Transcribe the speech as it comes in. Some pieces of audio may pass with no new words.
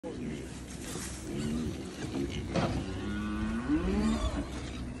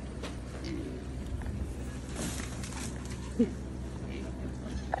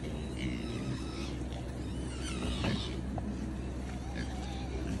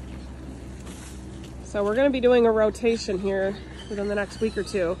So we're going to be doing a rotation here within the next week or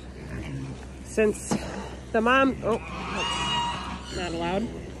two. Since the mom, oh, that's not allowed.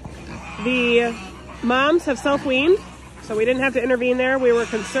 The moms have self-weaned, so we didn't have to intervene there. We were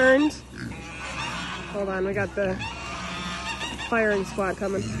concerned. Hold on, we got the firing squad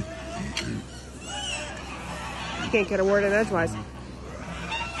coming. Can't get a word in edgewise.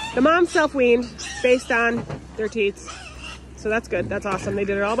 The moms self-weaned based on their teats. So that's good, that's awesome. They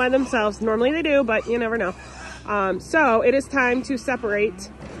did it all by themselves. Normally they do, but you never know. So it is time to separate.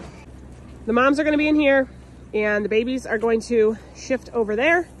 The moms are gonna be in here and the babies are going to shift over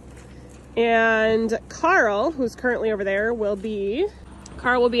there. And Carl, who's currently over there,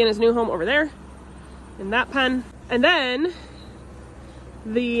 Carl will be in his new home over there in that pen. And then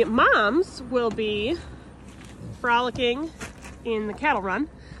the moms will be frolicking in the cattle run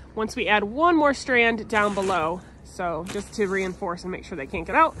once we add one more strand down below. So just to reinforce and make sure they can't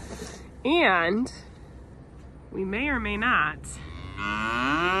get out. And we may or may not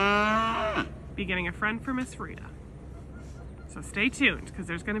be getting a friend for Miss Frida. So stay tuned, because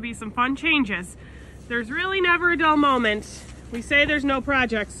there's going to be some fun changes. There's really never a dull moment. We say there's no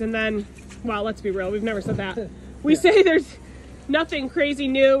projects, and then, well, let's be real, we've never said that. We say there's nothing crazy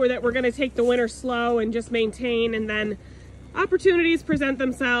new, or that we're going to take the winter slow and just maintain, and then opportunities present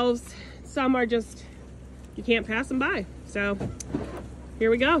themselves. Some are just, you can't pass them by. So here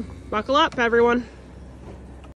we go. Buckle up, everyone.